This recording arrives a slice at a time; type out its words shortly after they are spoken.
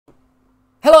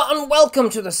and welcome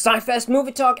to the SciFirst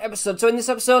MovieTalk episode. So in this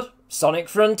episode, Sonic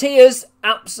Frontiers,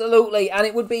 absolutely, and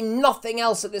it would be nothing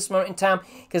else at this moment in time,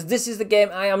 because this is the game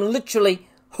I am literally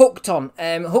hooked on,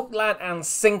 hook, line and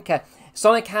sinker.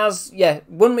 Sonic has,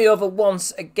 won me over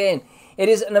once again. It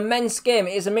is an immense game.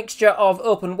 It is a mixture of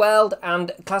open world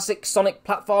and classic Sonic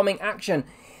platforming action.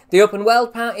 The open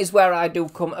world part is where I do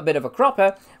come a bit of a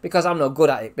cropper, because I'm no good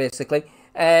at it, basically.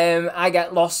 I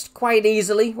get lost quite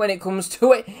easily when it comes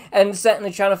to it, and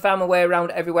certainly trying to find my way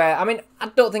around everywhere. I mean, I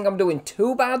don't think I'm doing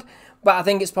too bad, but I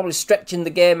think it's probably stretching the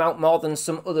game out more than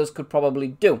some others could probably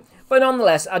do. But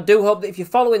nonetheless, I do hope that if you're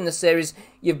following the series,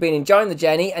 you've been enjoying the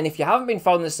journey, and if you haven't been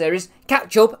following the series,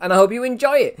 catch up, and I hope you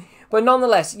enjoy it. But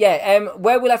nonetheless,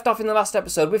 where we left off in the last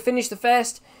episode, we finished the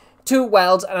first two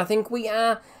worlds, and I think we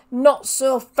are not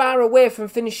so far away from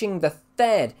finishing the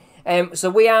third. So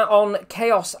we are on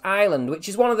Chaos Island, which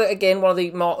is one of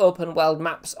the more open world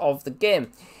maps of the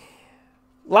game.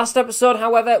 Last episode,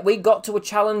 however, we got to a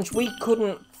challenge we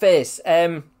couldn't face. We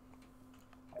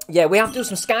have to do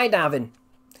some skydiving.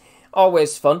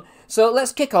 Always fun. So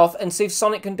let's kick off and see if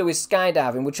Sonic can do his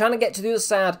skydiving. We're trying to get to the other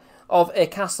side of a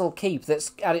castle keep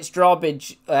that's had its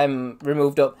drawbridge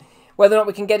removed up. Whether or not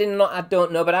we can get in or not, I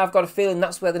don't know, but I've got a feeling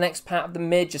that's where the next part of the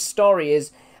major story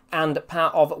is, and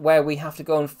part of where we have to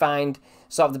go and find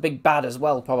sort of the big bad as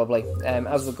well, probably,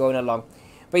 as we're going along.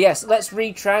 But yes, let's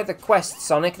retry the quest,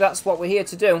 Sonic. That's what we're here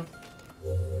to do.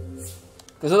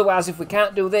 Because otherwise, if we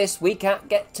can't do this, we can't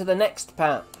get to the next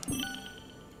part.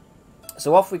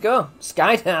 So off we go.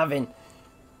 Skydiving.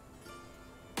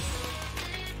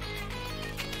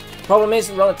 Problem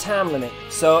is, we're on a time limit.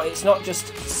 So it's not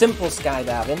just simple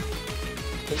skydiving.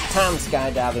 It's time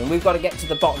skydiving. We've got to get to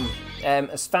the bottom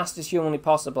as fast as humanly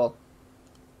possible.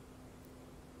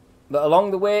 But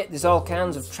along the way, there's all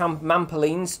kinds of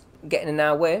trampolines getting in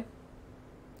our way.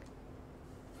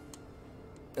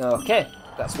 Okay,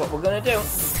 that's what we're going to do.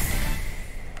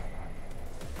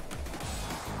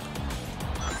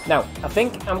 Now, I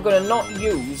think I'm going to not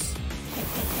use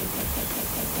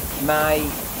my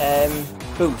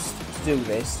boost to do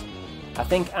this. I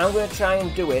think I'm going to try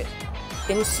and do it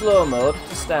in slow mode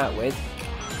to start with.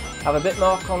 Have a bit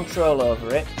more control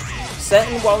over it.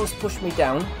 Certain ones push me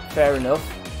down, fair enough.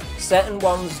 Certain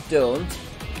ones don't.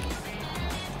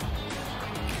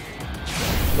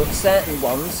 But certain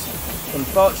ones,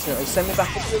 unfortunately, send me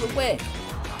back up the other way.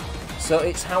 So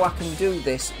it's how I can do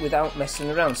this without messing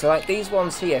around. So like these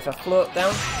ones here, if I float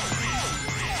down,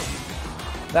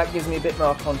 that gives me a bit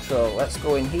more control. Let's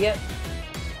go in here.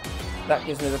 That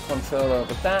gives me the control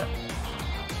over that.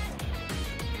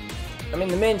 I mean,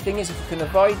 the main thing is if we can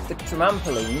avoid the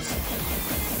trampolines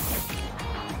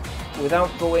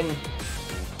without going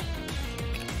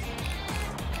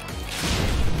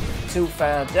too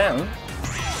far down.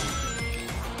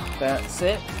 That's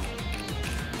it.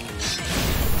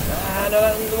 Ah, no,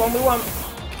 that's the one we want.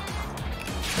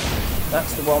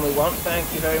 That's the one we want. Thank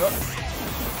you very much.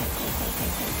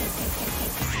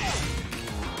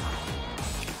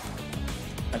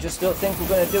 I just don't think we're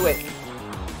going to do it.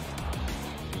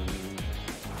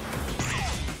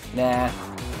 Nah.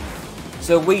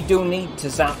 So we do need to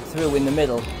zap through in the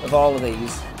middle of all of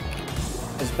these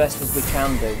as best as we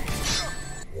can do.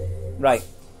 Right.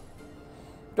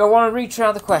 Do I want to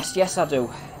retry the quest? Yes, I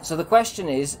do. So the question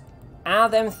is, are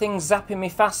them things zapping me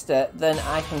faster than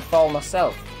I can fall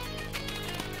myself?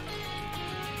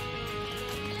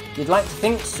 You'd like to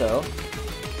think so.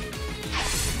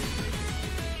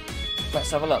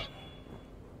 Let's have a look.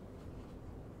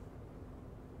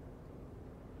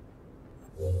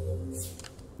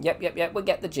 Yep, we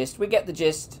get the gist,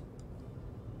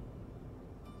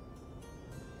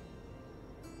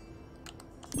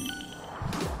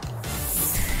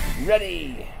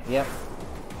 Ready! Yep.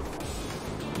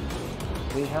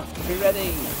 We have to be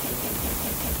ready.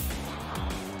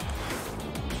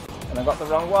 And I got the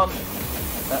wrong one.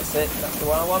 That's it, that's the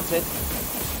one I wanted.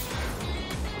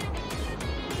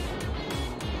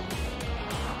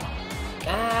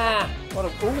 Ah! What a...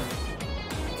 Ooh!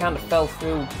 Kind of fell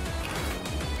through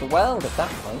the world at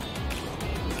that point.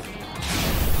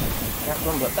 Can't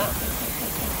rumble at that.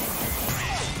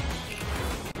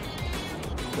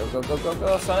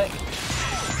 Go, Sonic.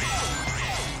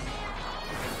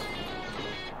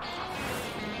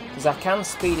 Because I can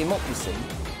speed him up, you see.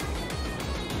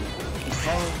 He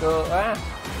can go... Ah!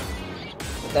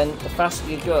 But then the faster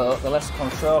you go, the less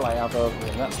control I have over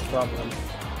him. That's the problem.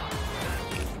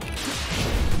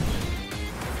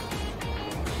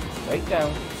 Straight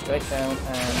down,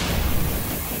 and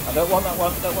I don't want that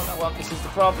one, this is the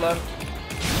problem.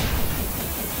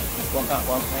 Just want that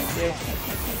one, thank you.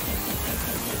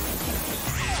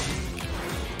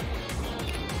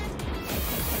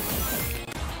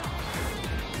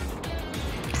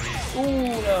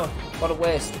 Ooh, no. What a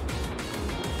waste.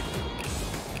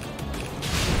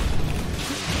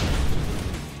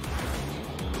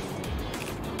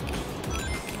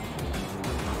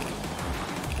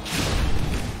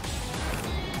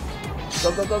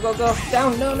 Go, go, go, go, go.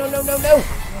 Down. No, no, no, no, no.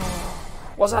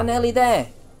 Was I nearly there?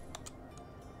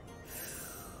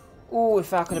 Ooh,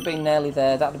 if I could have been nearly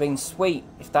there, that'd have been sweet.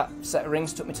 If that set of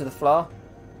rings took me to the floor.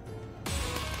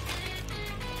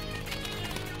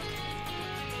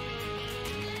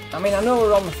 I mean, I know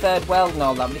we're on the third world and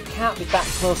all that, but it can't be that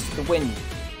close to the wind.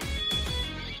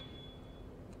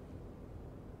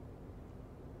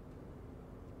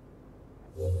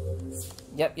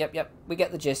 Yep, yep, yep. We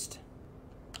get the gist.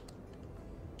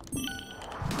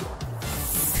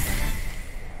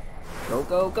 Go,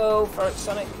 go, go for it,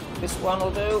 Sonic. This one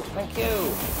will do. Thank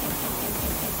you.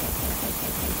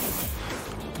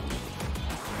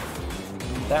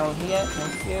 Down here.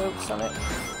 Thank you, Sonic.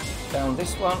 Down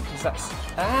this one. Because that's...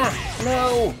 Ah!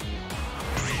 No!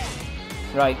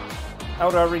 Right. How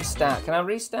do I restart? Can I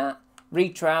restart?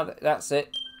 Retry. That's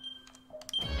it.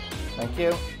 Thank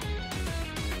you.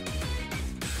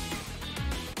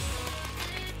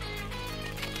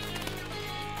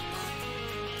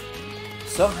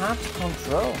 So hard to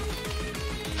control.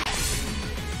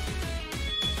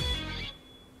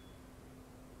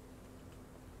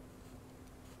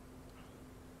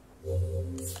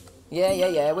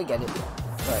 Yeah, we get it.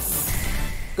 Right.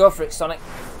 Go for it, Sonic.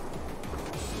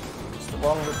 It's the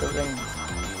one with the ring.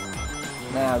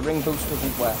 Nah, ring boost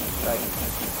doesn't work. Right.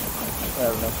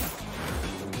 Fair enough.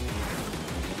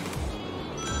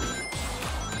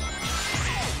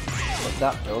 What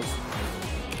that does.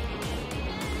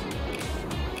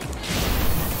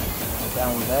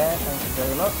 Down there, thank you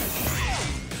very much.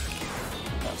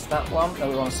 That's that one. Now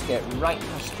we want to skate right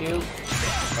past you.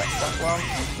 That's that one,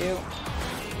 thank you.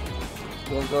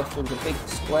 We'll go through the big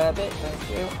square bit, thank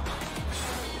you.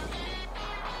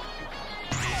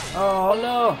 Oh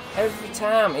no! Every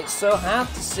time! It's so hard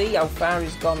to see how far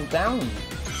he's gone down.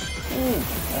 Ooh,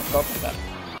 thank God for that.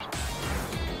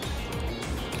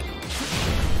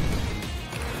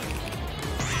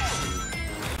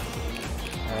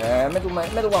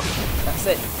 Middle one. That's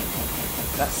it.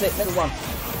 That's it, middle one.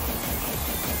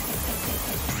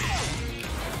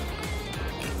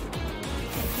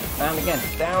 Down again,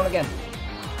 down again.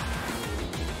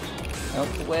 Out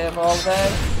the way of all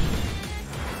them.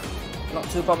 Not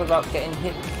too bothered about getting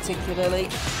hit particularly.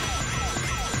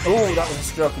 Oh, that was a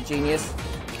stroke of genius.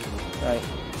 Right.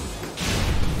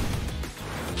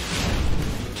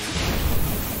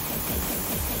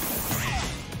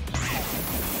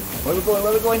 Where are we going?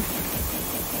 Where are we going?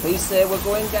 Please say we're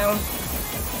going down.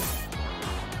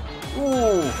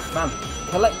 Ooh, man.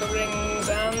 Collect the rings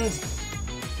and...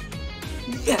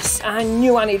 Yes! I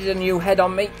knew I needed a new head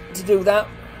on me to do that.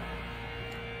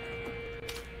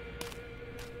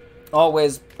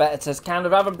 Always better to kind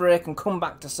of have a break and come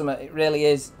back to something. It really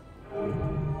is.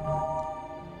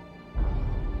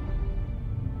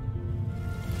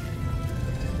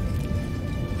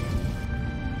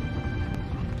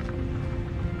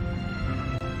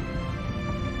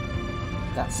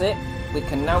 That's it. We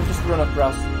can now just run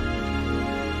across.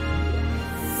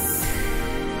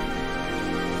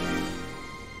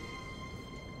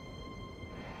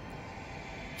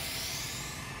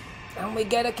 And we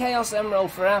get a Chaos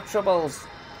Emerald for our troubles.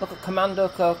 Look at Commando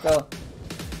Coco.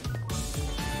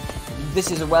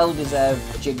 This is a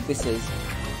well-deserved jig, this is.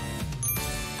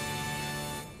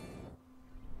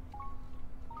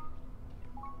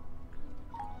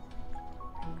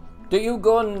 Do you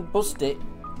go and bust it?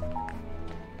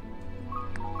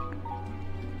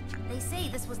 They say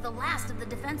this was the last of the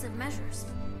defensive measures.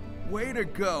 Way to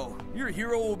go. Your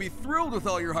hero will be thrilled with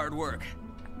all your hard work.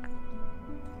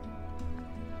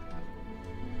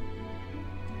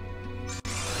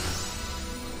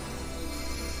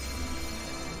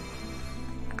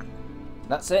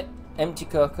 That's it. Empty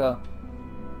Coco.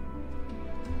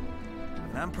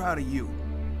 And I'm proud of you.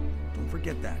 Don't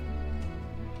forget that.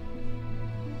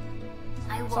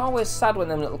 It's always sad when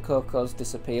them little Cocos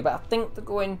disappear, but I think they're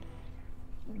going...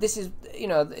 This is, you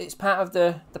know, it's part of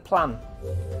the plan.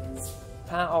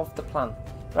 Part of the plan.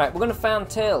 Right, we're going to find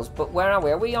Tails, but where are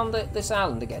we? Are we on this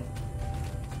island again?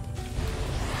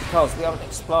 Because we haven't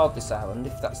explored this island,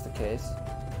 if that's the case.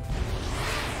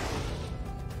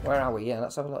 Where are we? Yeah,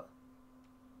 let's have a look.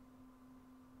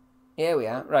 Here we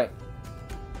are, right.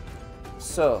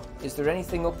 So, is there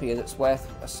anything up here that's worth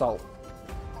assault?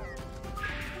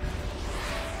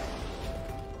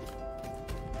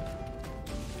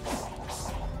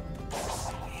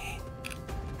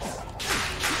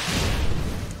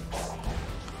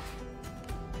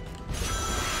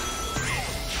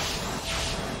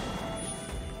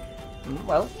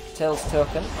 well, Tails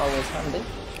token, always handy.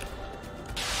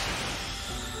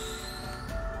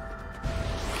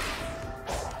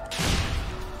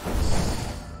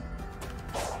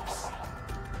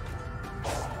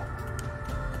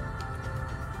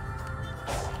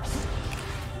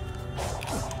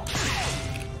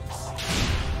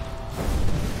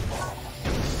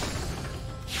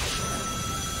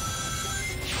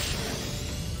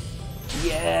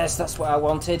 Yes, that's what I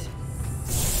wanted.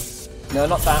 No,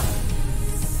 not that.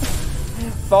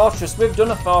 Fortress. We've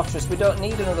done a fortress. We don't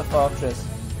need another fortress.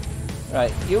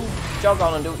 Right, you jog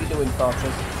on and do what you're doing,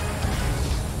 fortress.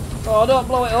 Oh, don't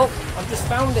blow it up. I've just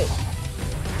found it.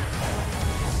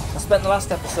 I spent the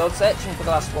last episode searching for the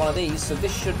last one of these, so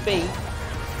this should be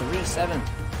 3-7.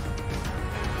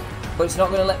 But it's not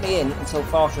going to let me in until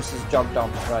fortress is jogged on.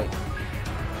 Right.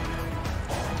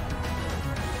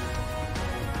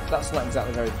 That's not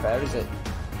exactly very fair, is it?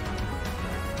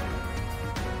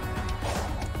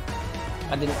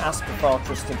 I didn't ask for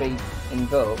Fortress to be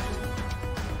invoked.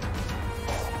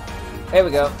 Here we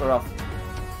go, we're off.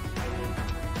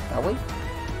 Are we?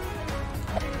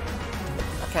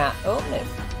 I can't open it.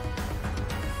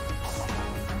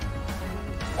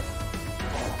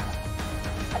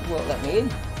 It won't let me in.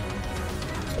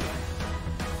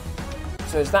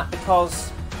 So is that because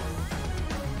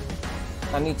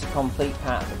I need to complete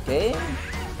part of the game?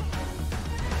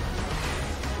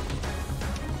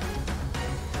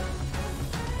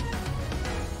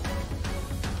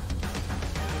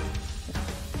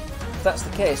 If that's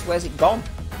the case, where's it gone?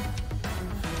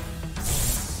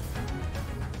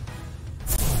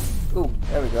 Ooh,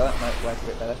 there we go, that might work a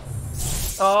bit better.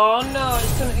 Oh no,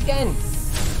 it's done it again!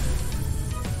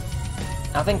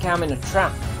 I think I'm in a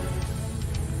trap.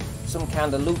 Some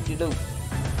kind of loop-de-loop.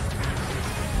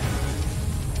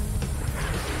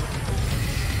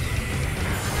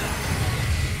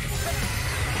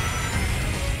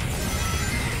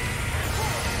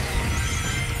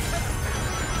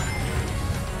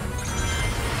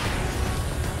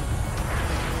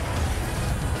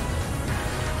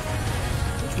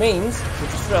 Means,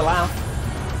 just for a laugh,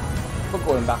 we're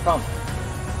going back on.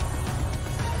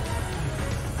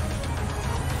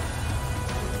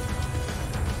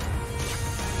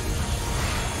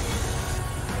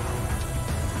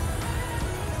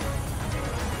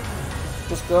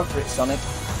 Just go for it, Sonic.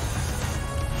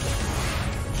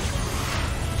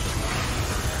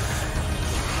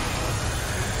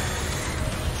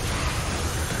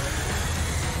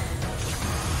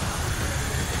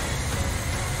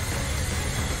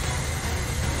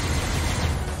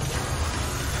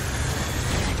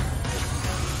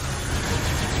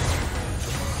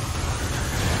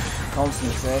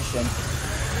 Concentration.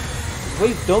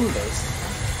 We've done this.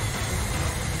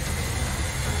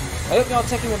 I hope you're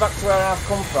taking me back to where I've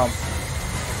come from.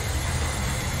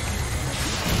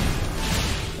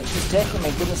 It's just taken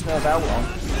me goodness knows how long.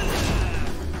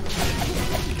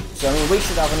 So I mean, we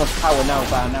should have enough power now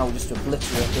by now just to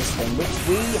obliterate this thing, which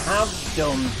we have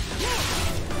done.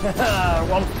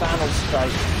 One final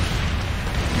strike.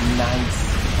 Nice.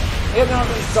 I hope you're not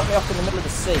going to drop me off in the middle of the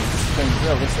sea. This is going to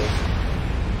drill, this is.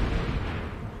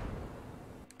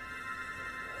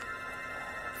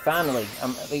 Finally,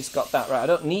 I'm at least got that right. I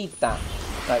don't need that.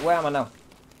 Right, where am I now?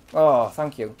 Oh,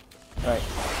 thank you. Right.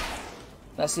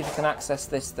 Let's see if we can access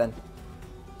this then.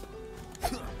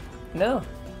 No.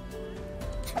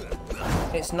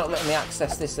 It's not letting me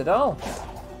access this at all.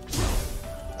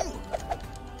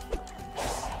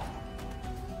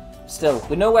 Still,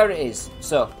 we know where it is.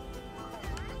 So,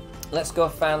 let's go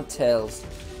find Tails.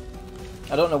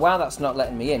 I don't know why that's not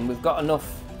letting me in. We've got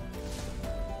enough...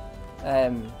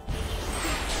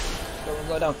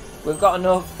 Go down. We've got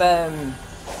enough of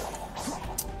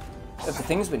the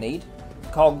things we need.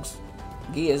 Cogs,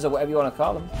 gears, or whatever you want to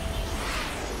call them.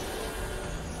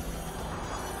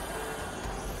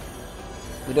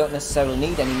 We don't necessarily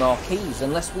need any more keys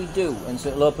unless we do, and so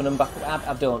it'll open them back up.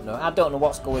 I don't know. I don't know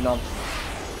what's going on.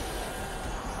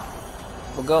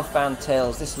 We'll go find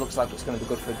Tails. This looks like it's going to be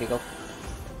good for a giggle.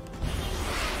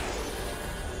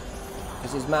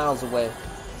 Because he's miles away.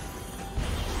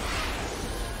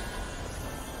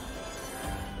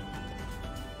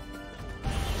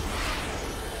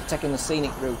 Taking the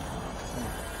scenic route.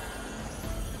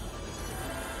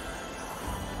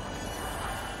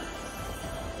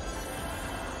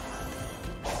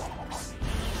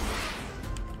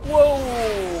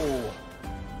 Whoa!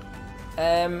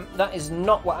 That is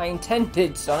not what I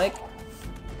intended, Sonic.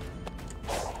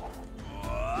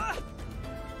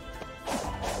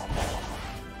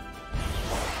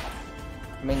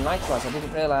 I mean, likewise, I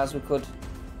didn't realise we could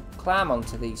climb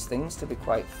onto these things, to be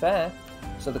quite fair.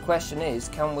 So the question is,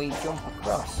 can we jump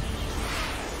across?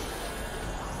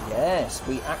 Yes,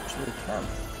 we actually can.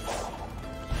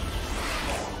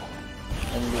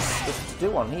 And there's stuff to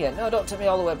do on here. No, don't take me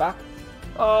all the way back.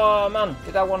 Oh man,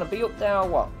 did I want to be up there or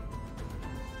what?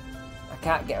 I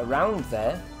can't get around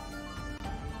there.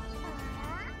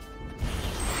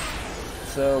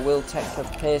 So we'll take the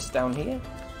pace down here.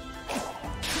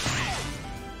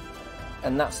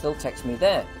 And that still takes me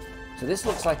there. So this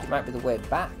looks like it might be the way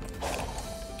back.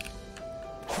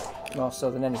 More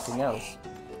so than anything else.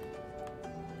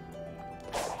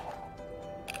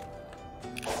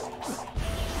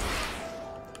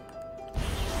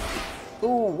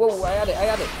 Ooh, whoa, I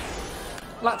had it.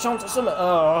 Latch on to something.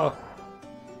 Oh.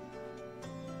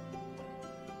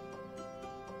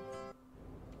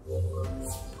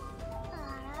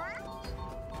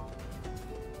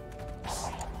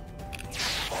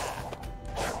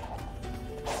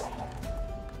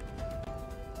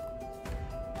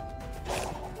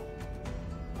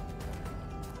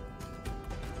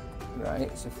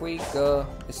 Right, so if we go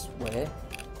this way.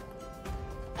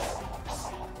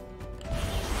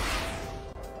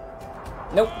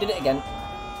 Nope, did it again.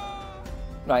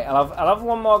 Right, I'll have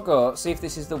one more go, see if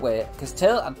this is the way. Because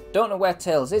I don't know where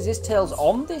Tails is. Is Tails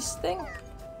on this thing?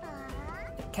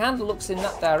 It kind of looks in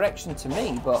that direction to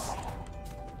me, but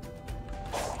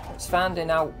it's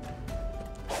finding out.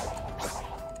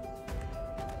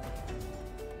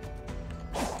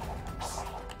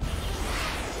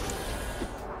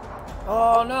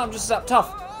 Oh no, I'm just zapped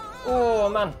off. Oh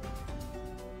man.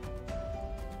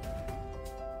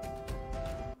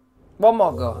 One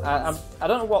more go. I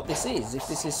don't know what this is. If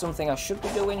this is something I should be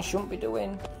doing, shouldn't be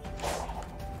doing.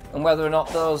 And whether or not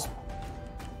those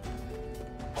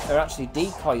are actually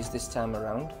decoys this time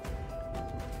around.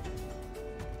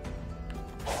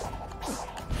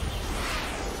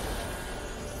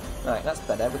 Right, that's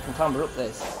better. We can clamber up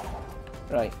this.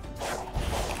 Right.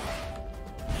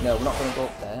 No, we're not going to go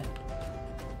up there.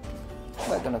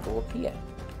 We're going to go up here.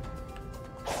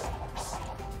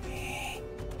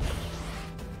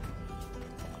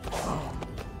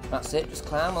 That's it, just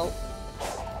climb up.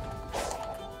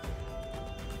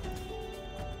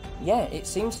 Yeah, it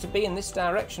seems to be in this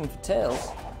direction for Tails.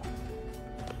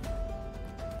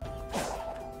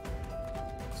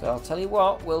 So I'll tell you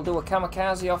what, we'll do a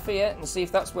kamikaze off here and see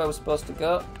if that's where we're supposed to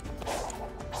go.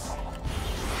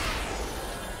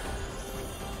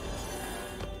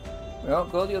 No,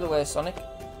 go the other way, Sonic.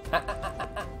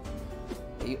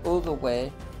 The other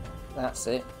way. That's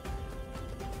it.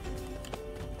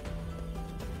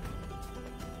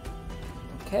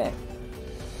 Okay.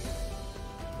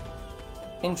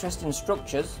 Interesting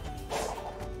structures.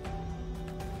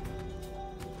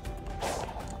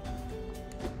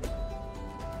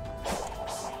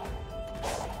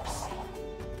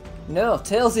 No,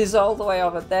 Tails is all the way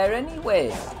over there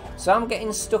anyway. So I'm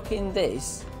getting stuck in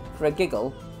this for a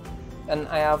giggle. And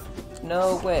I have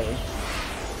no way.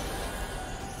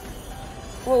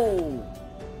 Whoa!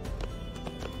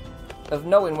 Of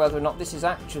knowing whether or not this is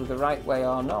actually the right way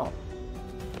or not.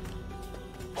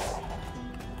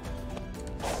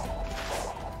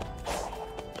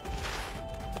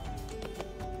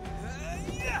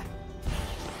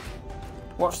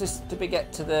 Watch this to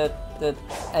get to the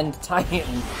end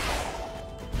titan.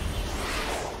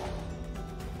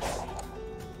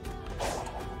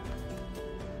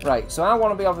 Right, so I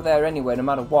want to be over there anyway, no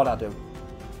matter what I do.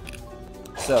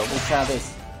 So, we'll try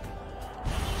this.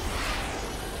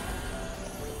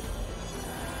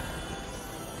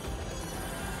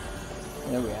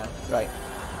 There we are. Right.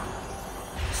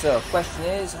 So, question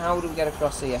is, how do we get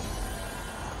across here?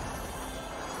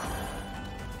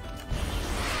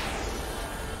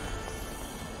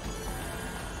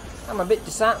 I'm a bit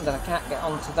disheartened that I can't get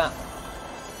onto that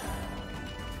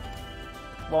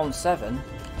 1-7.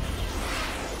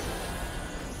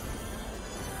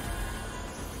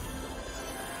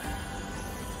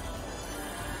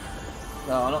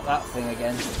 No, not that thing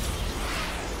again.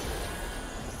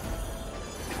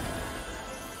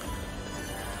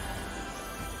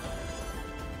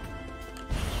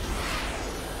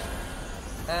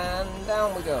 And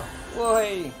down we go. Whoa!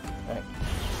 Right.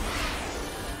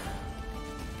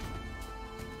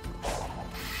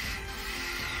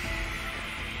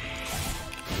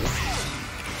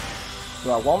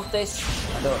 Do I want this?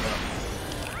 I don't know.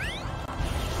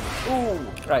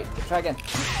 Ooh! Right, try again.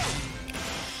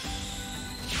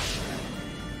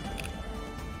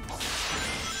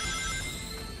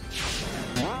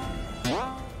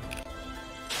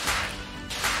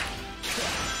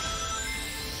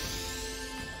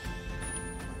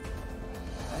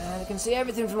 And I can see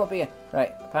everything from up here.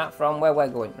 Right, apart from where we're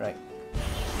going. Right.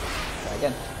 Try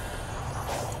again.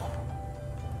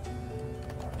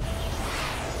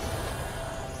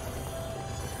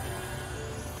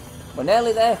 We're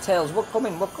nearly there, Tails. We're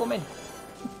coming, we're coming.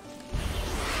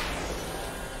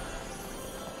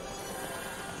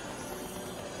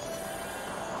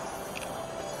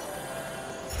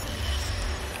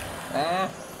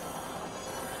 Ah.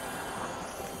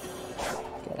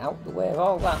 Get out the way of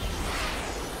all that.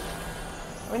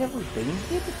 I mean, have we been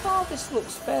here before? This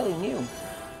looks fairly new.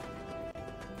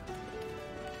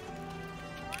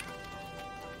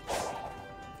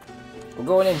 We're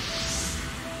going in.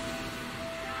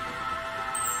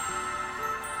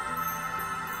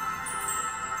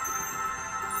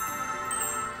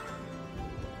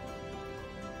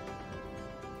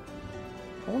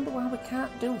 I wonder why we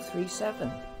can't do 3-7.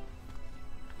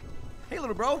 Hey,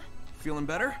 little bro. Feeling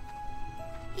better?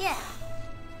 Yeah.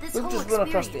 This We've whole just run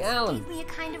across the experience island. gave me a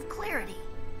kind of clarity.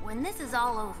 When this is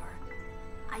all over,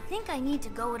 I think I need to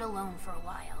go it alone for a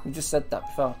while. You just said that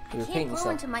before. I You're can't repeating grow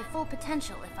yourself. into my full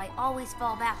potential if I always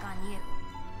fall back on you.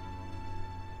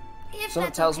 If Something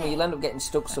that's tells okay. me you'll end up getting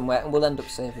stuck somewhere and we'll end up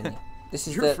saving you. This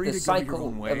is You're free the to go your cycle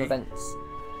own of way. events.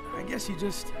 I guess you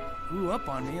just grew up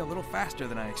on me a little faster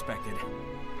than I expected.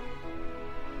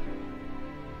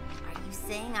 Are you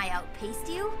saying I outpaced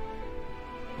you?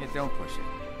 Yeah, don't push it.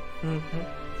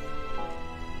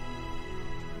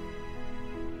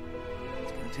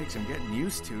 It's gonna take some getting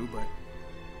used to, but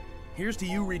here's to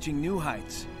you reaching new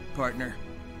heights, partner.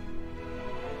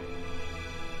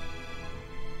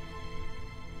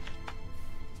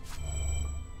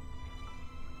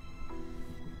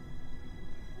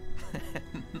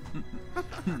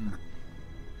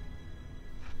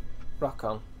 Rock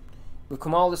on. We've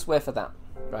come all this way for that.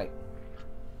 Right.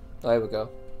 There we go.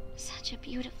 Such a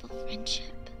beautiful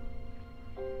friendship.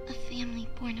 A family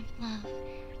born of love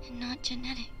and not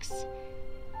genetics.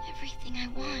 Everything I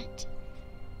want.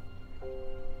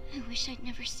 I wish I'd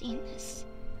never seen this.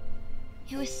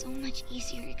 It was so much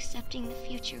easier accepting the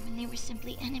future when they were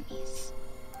simply enemies.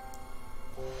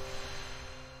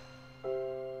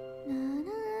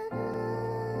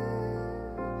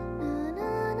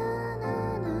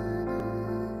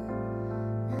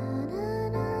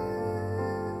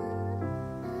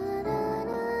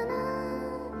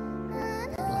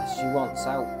 She wants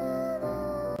out.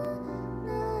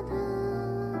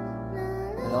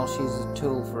 And all she's a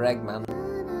tool for Eggman.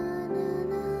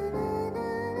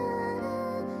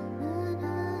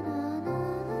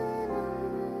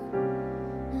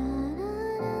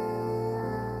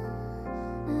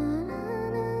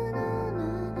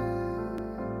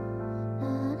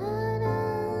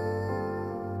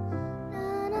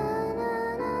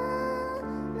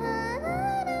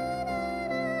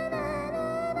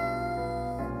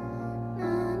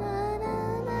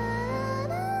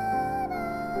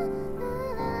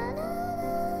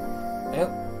 Yep,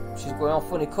 she's going all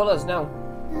funny colours now.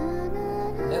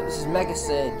 Yep, this is Mega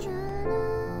Sage.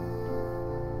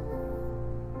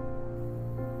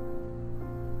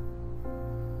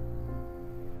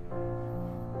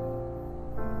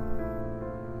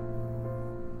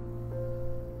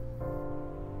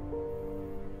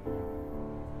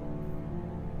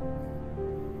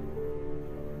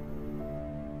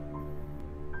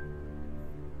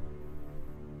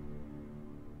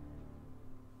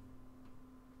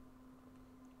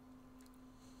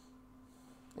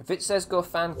 If it says go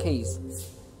find keys.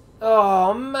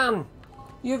 Oh man,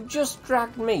 you've just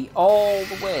dragged me all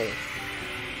the way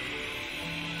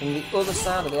from the other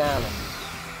side of the island.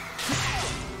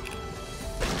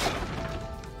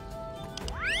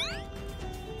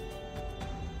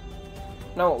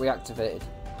 Now what we activated?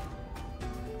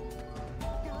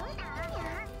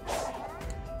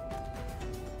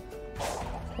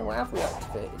 Now what have we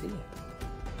activated here?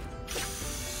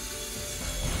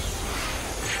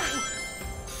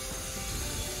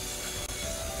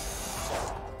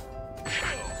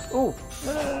 Oh,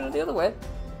 no, the other way.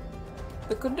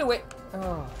 They could do it.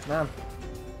 Oh, man.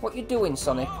 What you doing,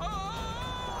 Sonic?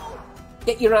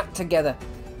 Get your act together.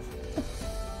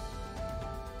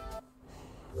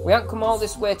 We haven't come all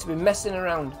this way to be messing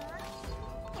around.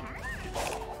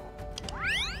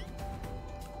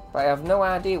 But I have no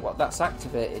idea what that's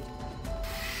activated.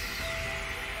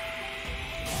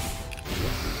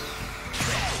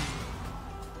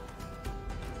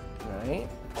 Right,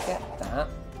 get that.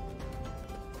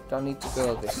 Do I need to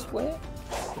go this way?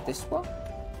 This one?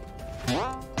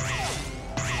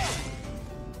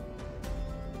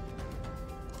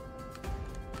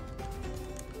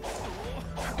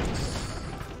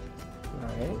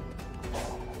 Right.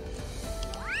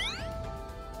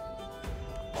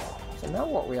 So now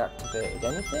what we activated?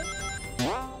 Anything?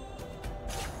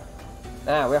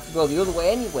 Ah, we have to go the other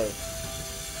way anyway.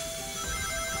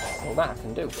 Well, that I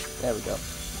can do. There we go.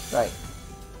 Right.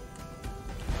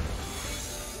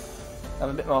 Have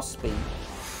a bit more speed.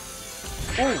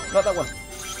 Ooh, not that one.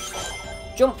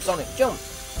 Jump, Sonic, jump!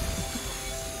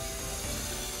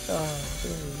 Oh,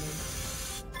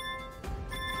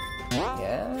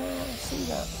 yeah, I see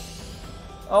that.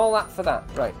 All that for that,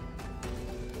 right.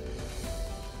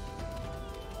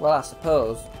 Well, I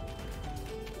suppose.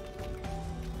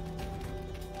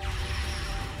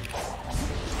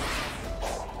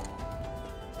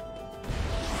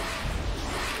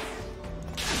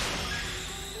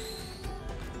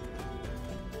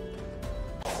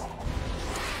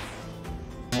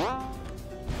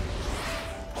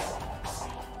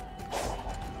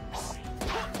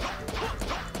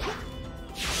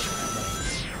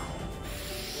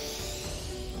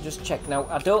 Just check. Now,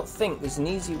 I don't think there's an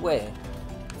easy way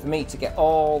for me to get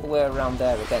all the way around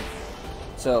there again.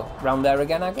 So, round there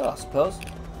again I go, I suppose.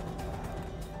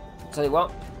 Tell you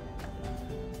what.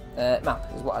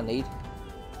 Map is what I need.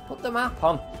 Put the map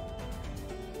on.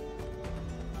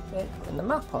 Okay, putting the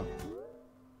map on.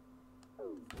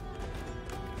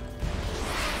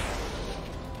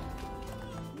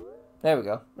 There we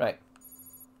go. Right.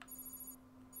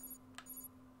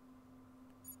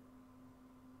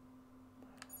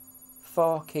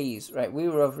 Four keys. Right, we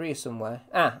were over here somewhere.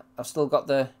 Ah, I've still got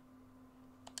the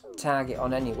target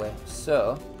on anyway.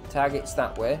 So, target's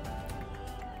that way.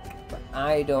 But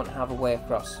I don't have a way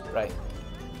across. Right.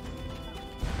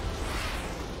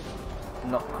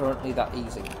 Not currently that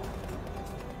easy.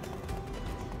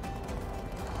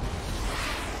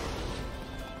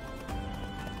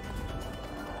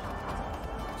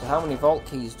 So how many vault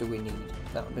keys do we need?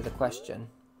 That would be the question.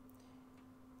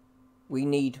 We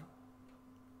need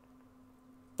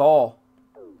 4.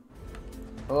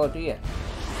 Oh dear.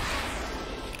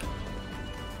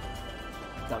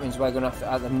 That means we're going to have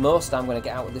to, at the most I'm going to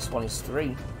get out of this one is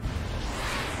 3.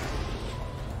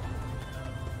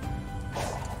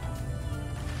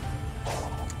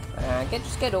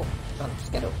 Just get up. Man,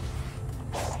 just get up.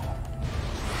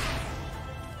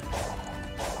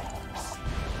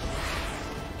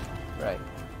 Right.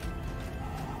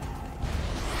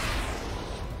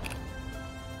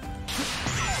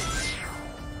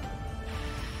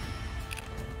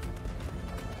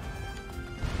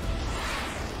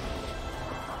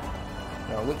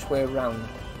 Now, which way around?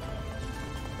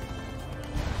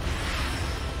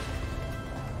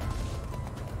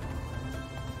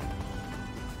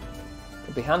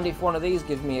 It'd be handy if one of these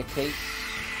gives me a key.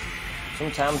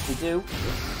 Sometimes they do.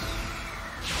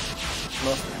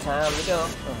 Most of the time they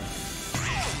don't. Oh.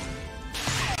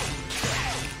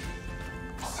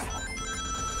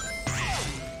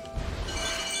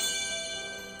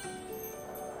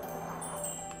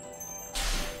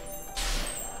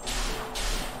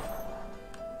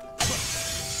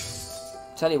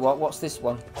 Tell you what, what's this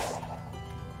one?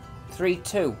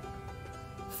 3-2.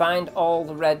 Find all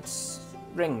the red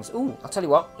rings. Ooh, I'll tell you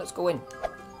what, let's go in.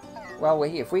 While we're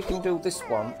here, if we can do this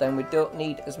one, then we don't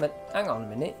need as many... Hang on a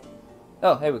minute.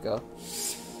 Oh, here we go.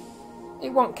 It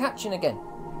won't catching again.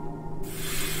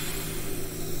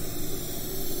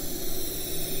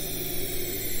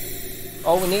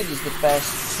 All we need is the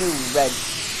first 2 red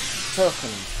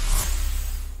tokens.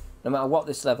 No matter what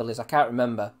this level is, I can't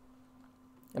remember.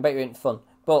 I bet you it ain't fun.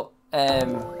 But,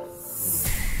 and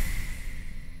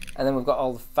then we've got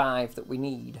all the 5 that we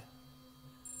need.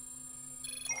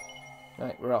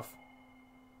 Right, we're off.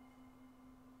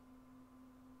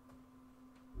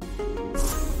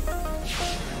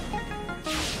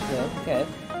 Okay.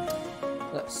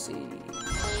 Let's see.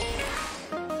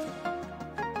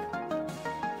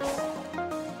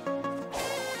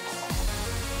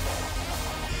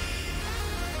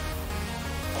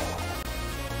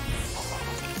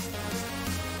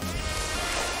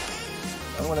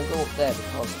 I'm gonna go up there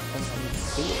because I think I need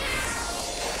to do it.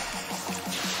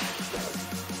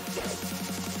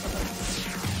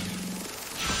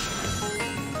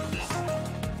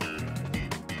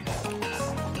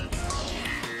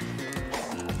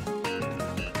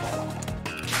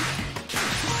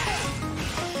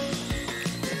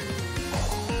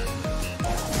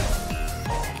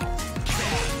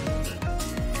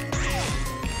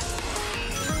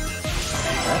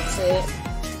 That's it.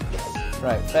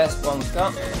 Right, first one's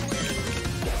got.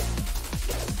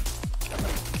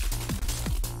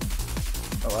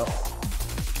 Oh well.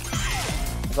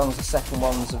 As long as the second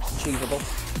one's achievable.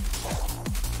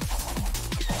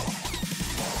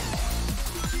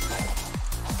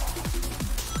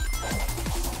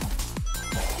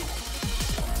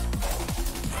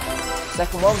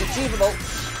 Second one's achievable.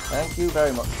 Thank you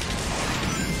very much.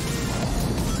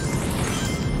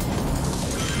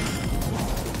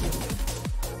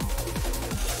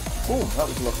 Ooh, that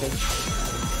was lucky.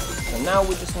 So now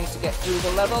we just need to get through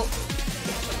the level.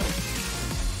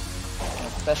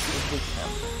 best as we can.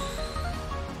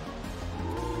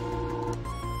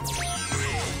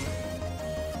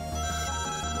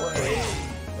 Whoa.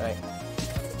 Right.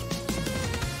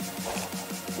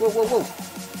 Whoa, whoa, whoa.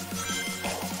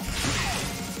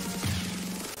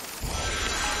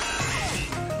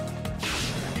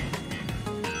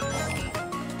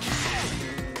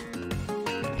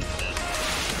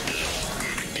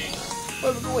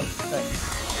 Where are we going? Right.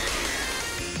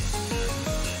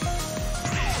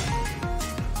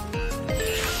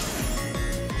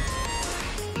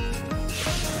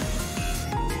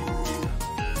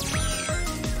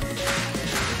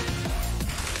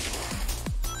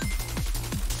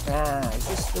 Ah, is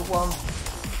this the one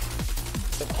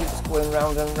that keeps going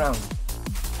round and round?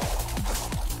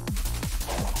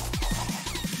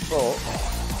 But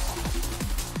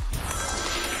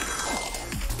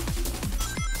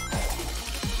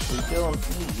we don't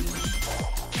need.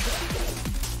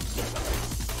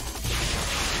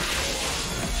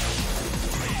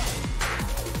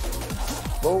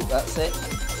 Oh, that's it.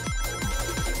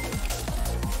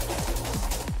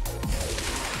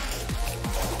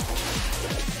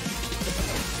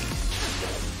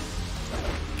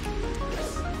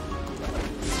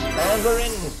 And we're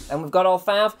in, and we've got all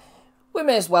 5. We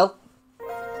may as well.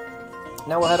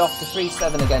 Now we'll head off to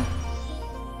 3-7 again.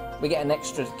 We get an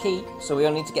extra key, so we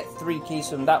only need to get 3 keys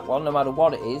from that one, no matter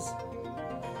what it is.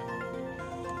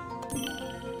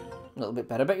 A little bit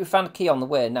better. I bet you found a key on the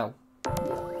way now.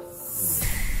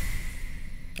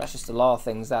 That's just the law of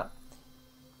things, that.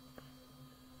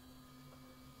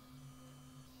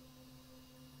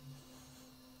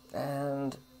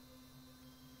 And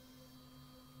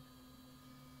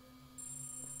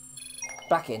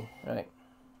back in, right.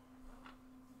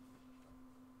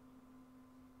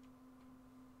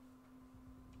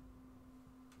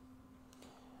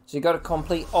 So you've got to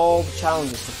complete all the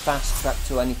challenges to fast track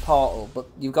to any portal, but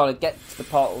you've got to get to the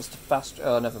portals to fast.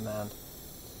 Oh, never mind.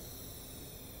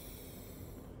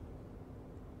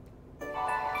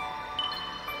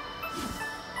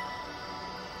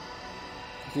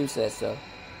 If you say so.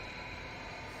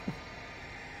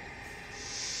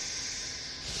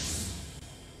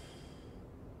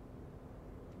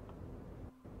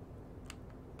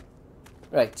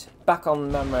 Right, back on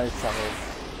memory travel.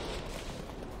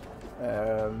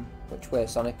 Which way,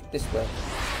 Sonic? This way.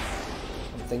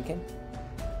 I'm thinking.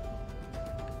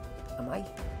 Am I?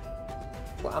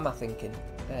 What am I thinking?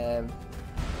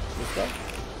 This way?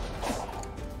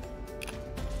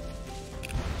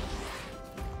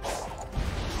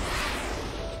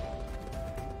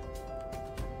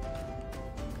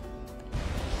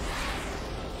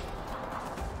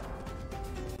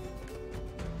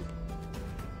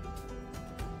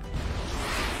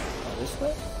 Oh, this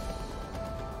way?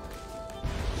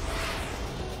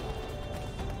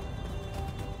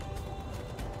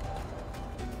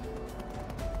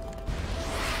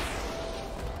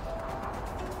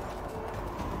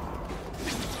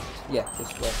 Yeah,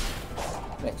 this way.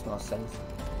 Makes more sense.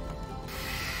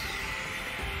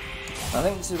 I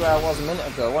think this is where I was a minute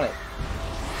ago, wasn't it?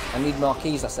 I need more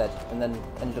keys, I said, and then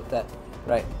ended up there.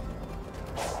 Right.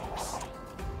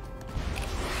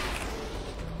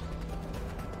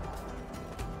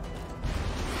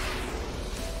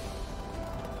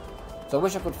 So I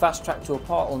wish I could fast track to a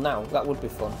portal now. That would be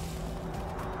fun.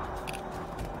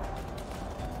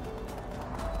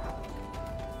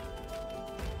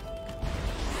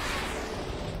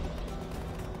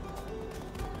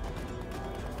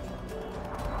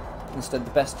 Instead,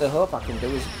 the best I hope I can do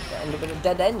is end up at a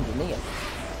dead end in here.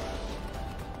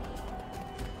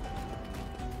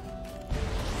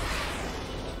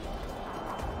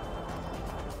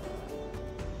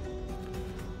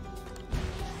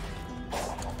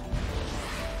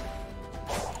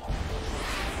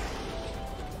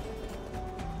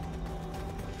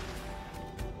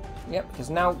 Yep, because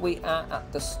now we are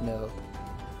at the snow.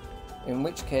 In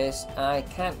which case, I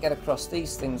can't get across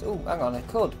these things. Oh, hang on, I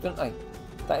could, couldn't I?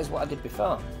 That is what I did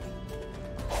before.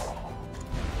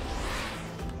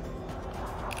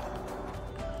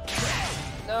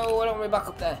 No, I don't want to be back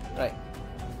up there. Right.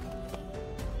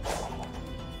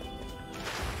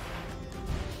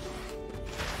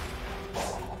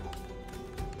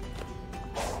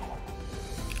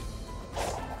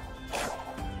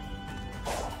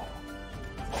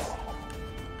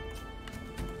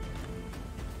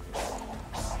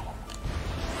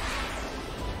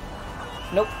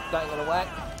 Nope, that ain't gonna work.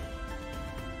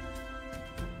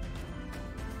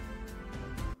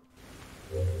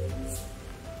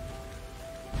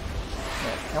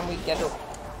 Right, can we get up?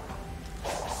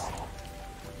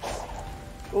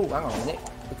 Oh, hang on a minute.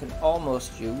 We can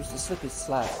almost use the slippery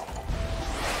slab.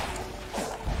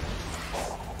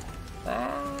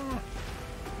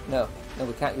 No,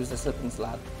 we can't use the slip and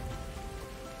slide.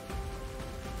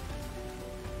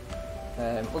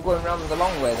 We're going around the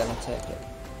long way then, I take it.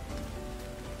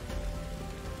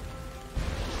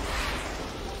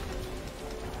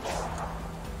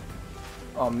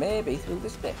 Or maybe through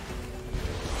this bit.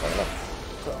 Have a look.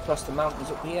 Got across the mountains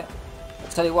up here. I'll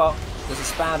tell you what, there's a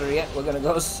spider here. We're going to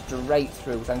go straight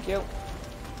through, thank you.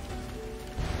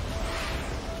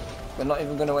 We're not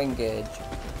even going to engage.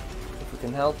 If we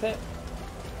can help it.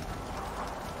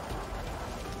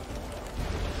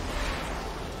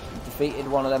 Defeated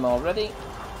one of them already.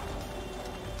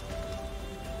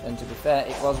 And to be fair,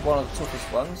 it was one of the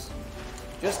toughest ones.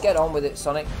 Just get on with it,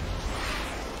 Sonic.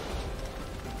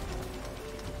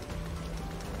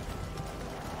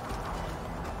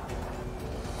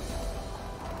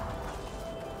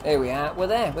 Here we are. We're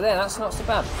there. That's not so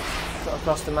bad. Got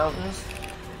across the mountains.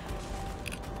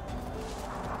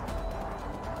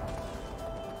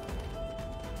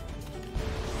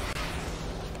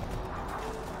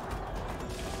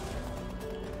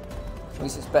 At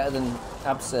least it's better than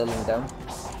abseiling down.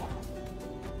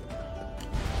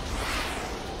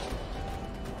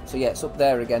 So yeah, it's up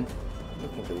there again. We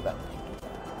can do that.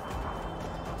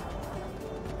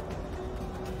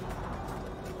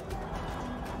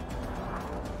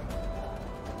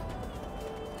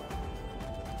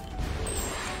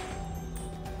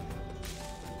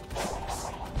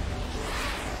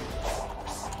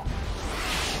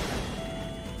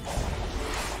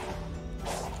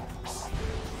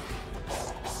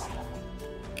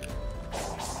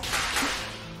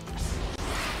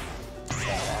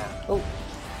 Oh.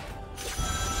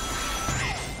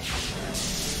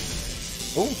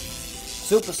 Oh,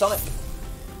 supersonic.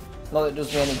 Not that it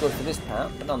does me any good for this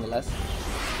part, but nonetheless.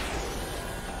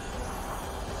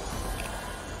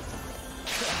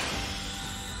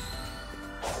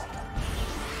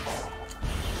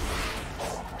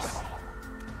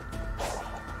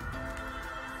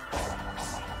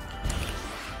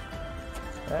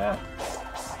 Yeah.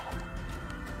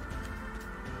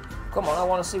 Come on, I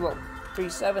want to see what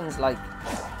 3-7's like.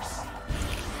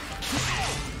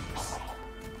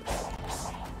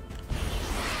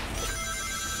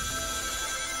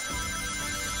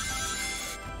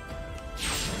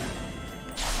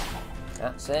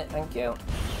 That's it, thank you.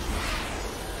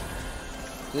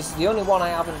 This is the only one I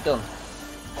haven't done.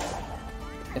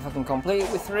 If I can complete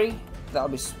it with 3, that'll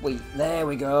be sweet. There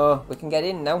we go. We can get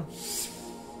in now.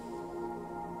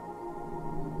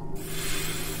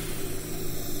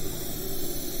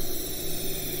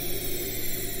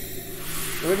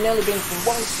 We've nearly been from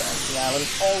one side of the island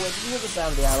all the way to the other side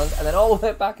of the island and then all the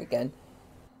way back again.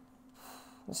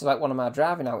 This is like one of my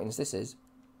driving outings, this is.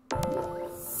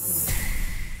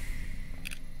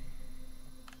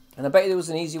 And I bet you there was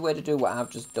an easy way to do what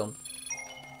I've just done.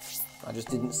 I just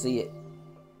didn't see it.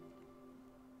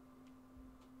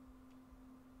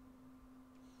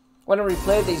 When I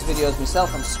replay these videos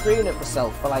myself, I'm screaming at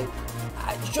myself for like,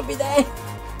 I should be there.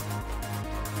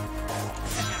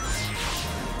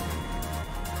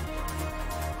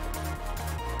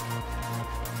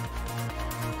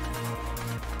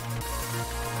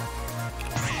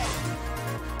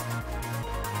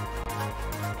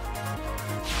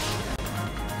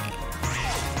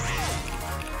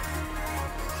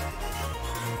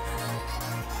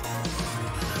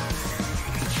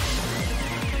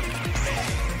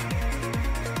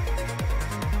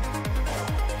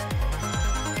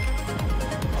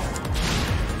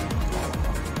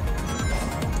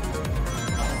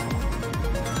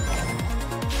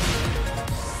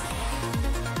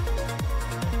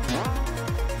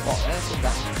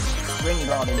 Ring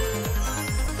got him.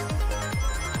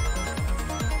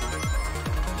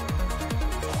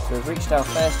 So we've reached our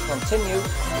first continue.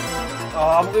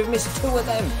 Oh, but we've missed 2 of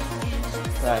them.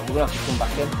 Right, we're going to have to come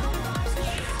back in.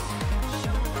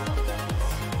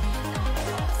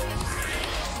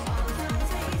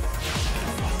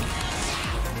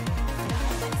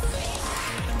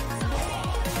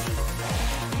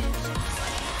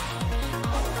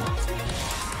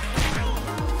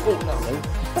 Oh, that'll do.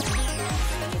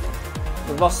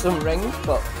 We've lost some rings,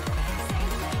 but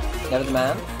never the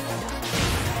man.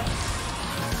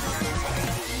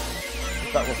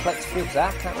 But we'll collect a few because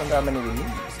I can't remember how many we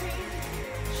need.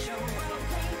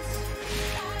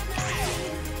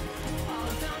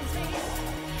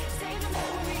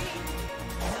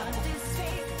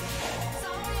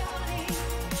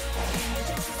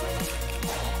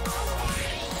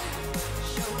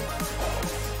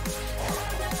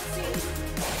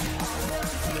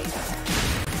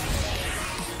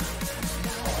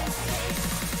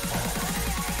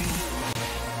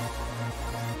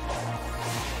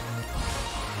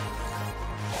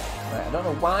 Right, I don't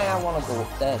know why I want to go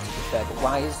up there, to be fair, but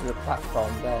why is there a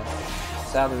platform there?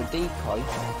 It's either a decoy.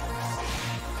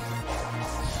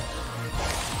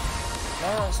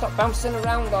 No, stop bouncing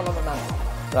around, Oliver, man.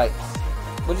 Right,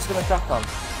 we're just going to crack on.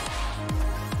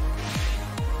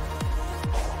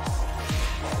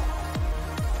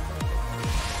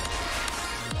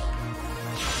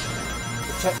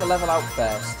 We'll check the level out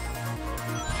first.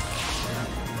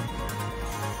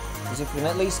 Because if we can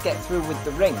at least get through with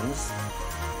the rings,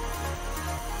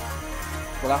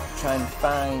 we'll have to try and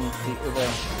find the other...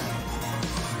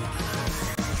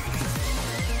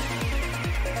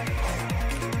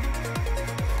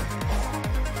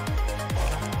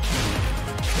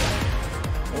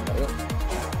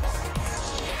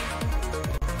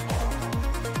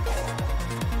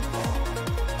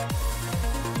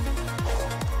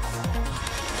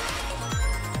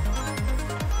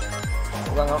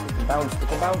 Oh, hang on, we can bounce, we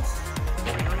can bounce.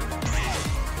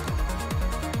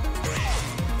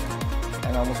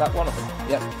 Hang on, was that one of them?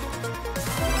 Yep.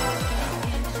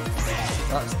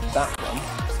 That's that one.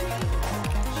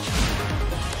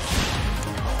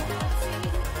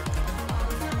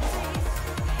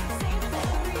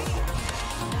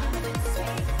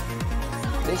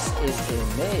 This is a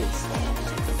maze.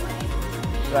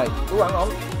 Right, oh, hang on.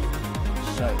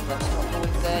 Right, let's not go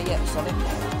in there yet, Sonic.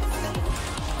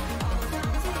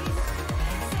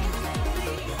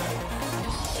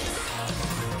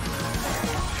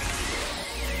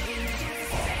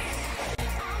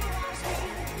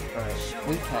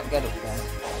 We can't get up there.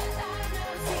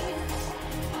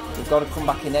 We've got to come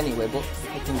back in anyway, but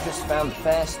if we can just found the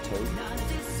first two,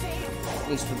 at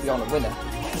least we'll be on a winner.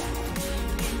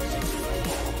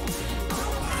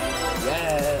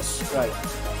 Yes! Right.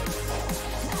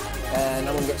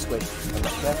 No one gets squished. I'm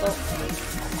not careful.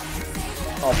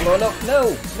 Oh, blown up!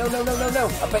 No! No, no, no, no, no!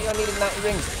 I bet you I needed 90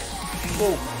 rings.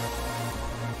 Whoa.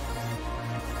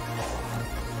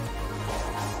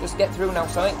 Just get through now,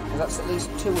 Sonic, because that's at least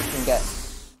two we can get.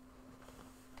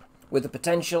 With the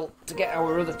potential to get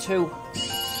our other two.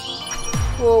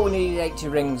 Oh, we need 80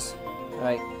 rings.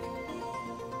 Right.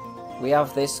 We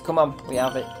have this. Come on, we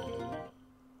have it.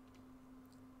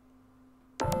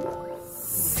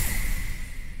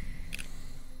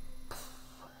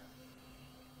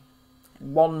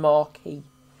 One more key.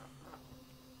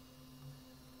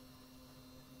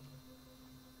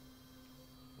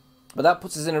 But that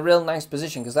puts us in a real nice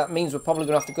position, because that means we're probably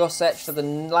going to have to go search for the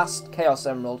last Chaos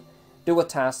Emerald, do a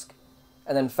task,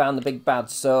 and then find the big bad.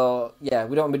 So, yeah,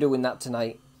 we don't want to be doing that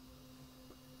tonight.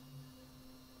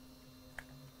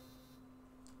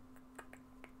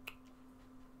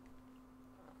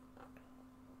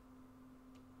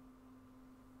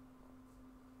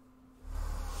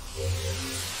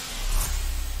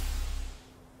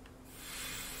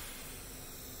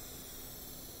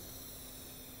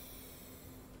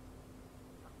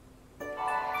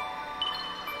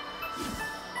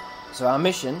 So our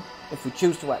mission, if we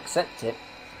choose to accept it,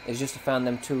 is just to find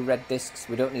them two red discs.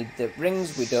 We don't need the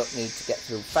rings, we don't need to get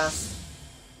through fast.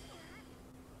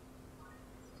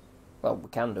 Well, we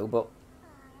can do, but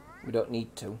we don't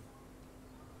need to.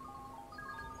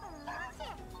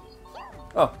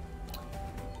 Oh,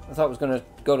 I thought I was going to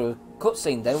go to a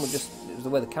cutscene then, it was the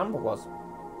way the camera was.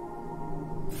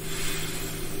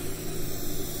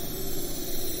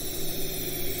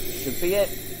 Should be it.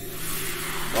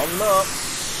 One more.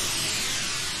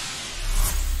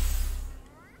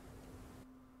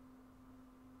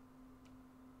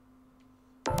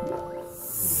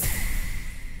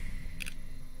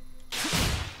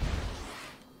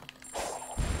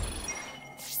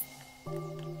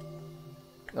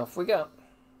 Off we go.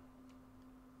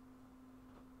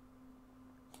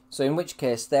 So in which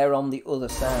case they're on the other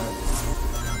side.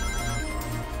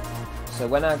 So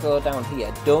when I go down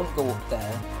here, don't go up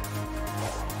there.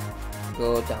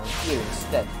 Go down here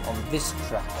instead, on this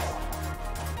track.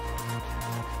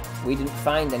 We didn't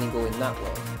find any going that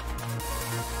way.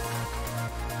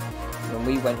 When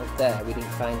we went up there, we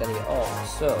didn't find any at all.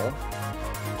 So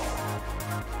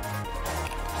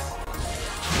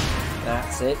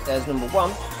that's it, there's number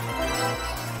one.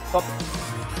 Pop.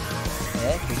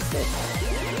 Yeah, he's dead.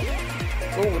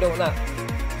 Oh, we don't want that.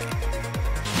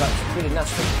 That's pretty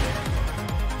nasty.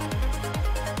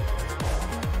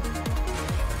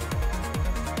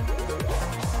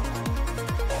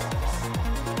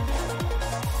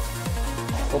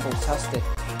 Bubble-tastic.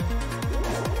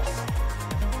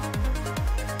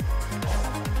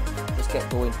 Just get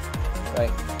going.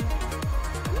 Right.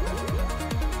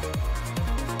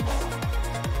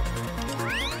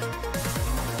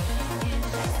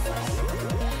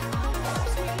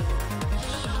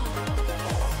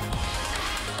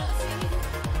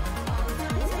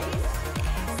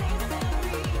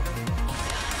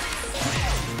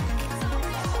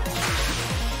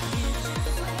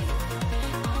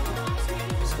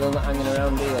 Still not hanging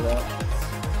around here though.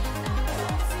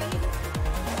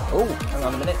 Oh, hang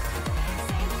on a minute.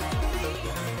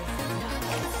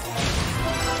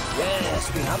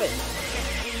 Yes, we have it.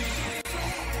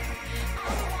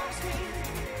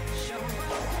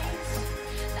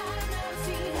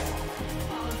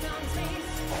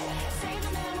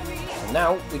 So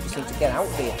now we just need to get out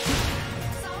of here.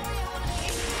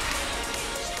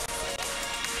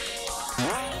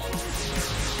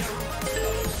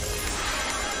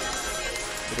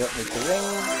 We don't need the ring,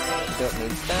 we don't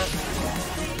need that.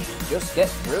 Just get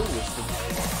through with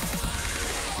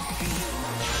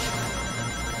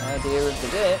the idea of the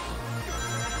day.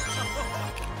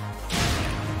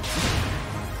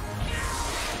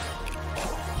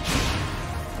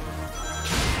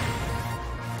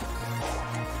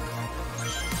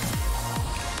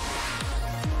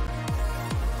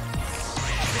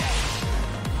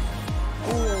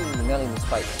 Ooh, nailing the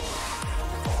spikes.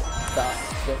 That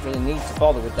don't really need to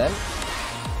bother with them.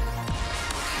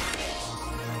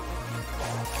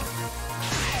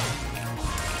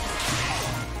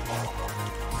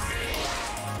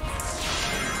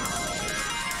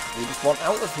 We just want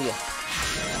out of here.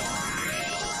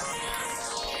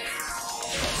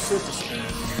 Super speed.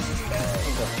 There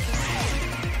we go.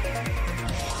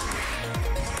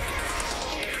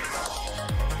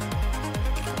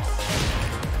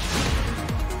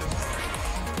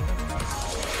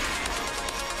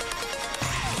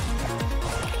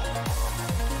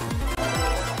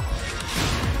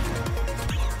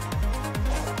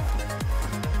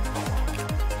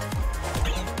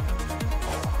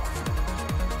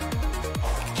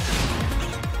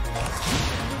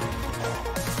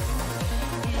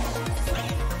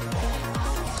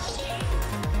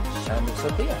 And it's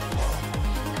up here.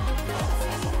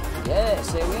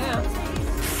 Yes, here we are.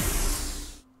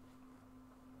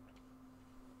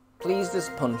 Pleased as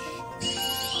punch.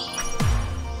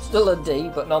 Still a D,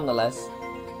 but nonetheless.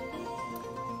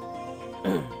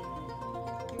 I'm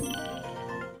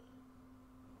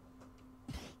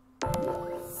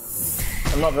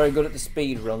not very good at the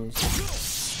speed runs.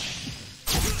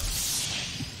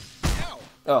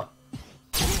 Oh.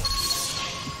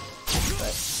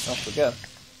 Right, off we go.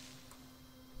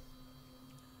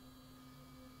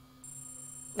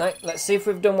 Right, let's see if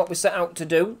we've done what we set out to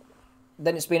do.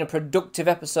 Then it's been a productive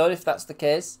episode, if that's the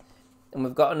case. And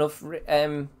we've got enough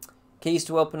keys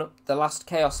to open up the last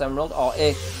Chaos Emerald, or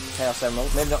a Chaos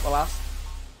Emerald, maybe not the last.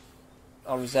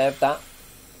 I'll reserve that.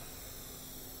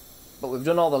 But we've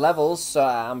done all the levels, so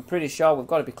I'm pretty sure we've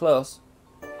got to be close.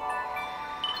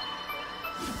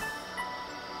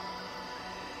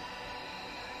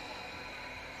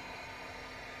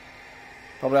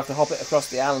 Probably have to hop it across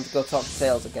the island to go talk to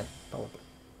Tails again, probably.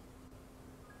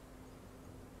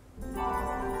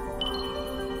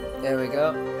 There we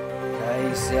go.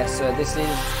 Nice, yes, so this is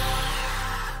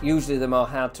usually the more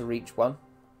hard to reach one.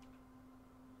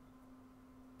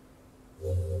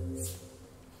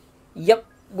 Yep,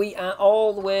 we are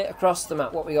all the way across the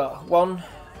map. What we got?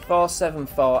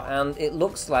 1474, and it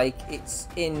looks like it's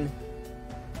in...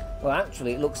 Well,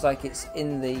 actually, it looks like it's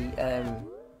in the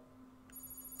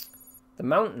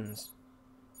mountains.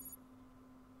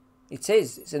 It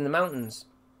is. It's in the mountains.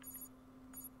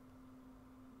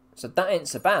 So that ain't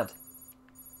so bad.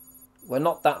 We're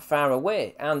not that far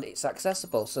away, and it's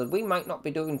accessible, so we might not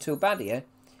be doing too bad here.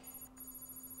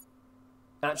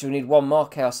 Actually, we need one more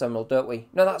Chaos Emerald, don't we?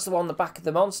 No, that's the one on the back of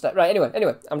the monster. Right,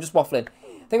 anyway, I'm just waffling.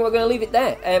 I think we're going to leave it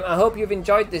there. I hope you've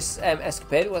enjoyed this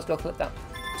escapade. Let's go collect that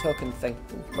token thing.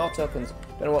 Ooh, more tokens.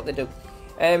 Don't know what they do.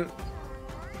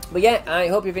 But yeah, I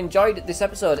hope you've enjoyed this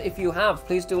episode. If you have,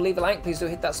 please do leave a like. Please do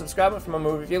hit that subscribe button for more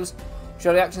movie reviews,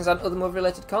 show reactions, and other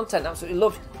movie-related content. Absolutely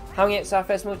loved hanging at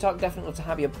SciFirst MovieTalk. Definitely love to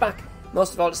have you back.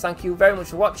 Most of all, just thank you very much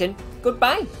for watching.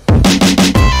 Goodbye.